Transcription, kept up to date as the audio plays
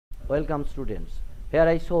Welcome students. Here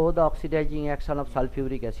I show the oxidizing action of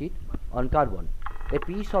sulfuric acid on carbon. A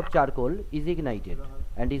piece of charcoal is ignited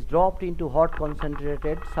and is dropped into hot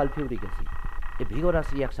concentrated sulfuric acid. A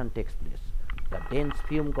vigorous reaction takes place. The dense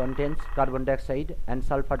fume contains carbon dioxide and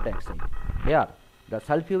sulfur dioxide. Here the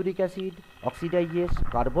sulfuric acid oxidizes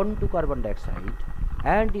carbon to carbon dioxide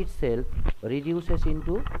and itself reduces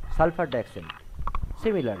into sulfur dioxide.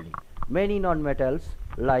 Similarly, many nonmetals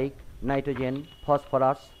like nitrogen,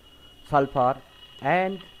 phosphorus, sulfur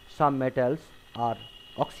and some metals are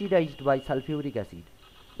oxidized by sulfuric acid.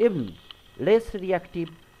 Even less reactive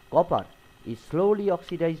copper is slowly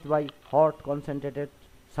oxidized by hot concentrated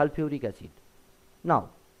sulfuric acid. Now,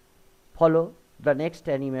 follow the next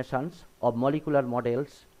animations of molecular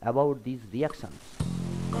models about these reactions.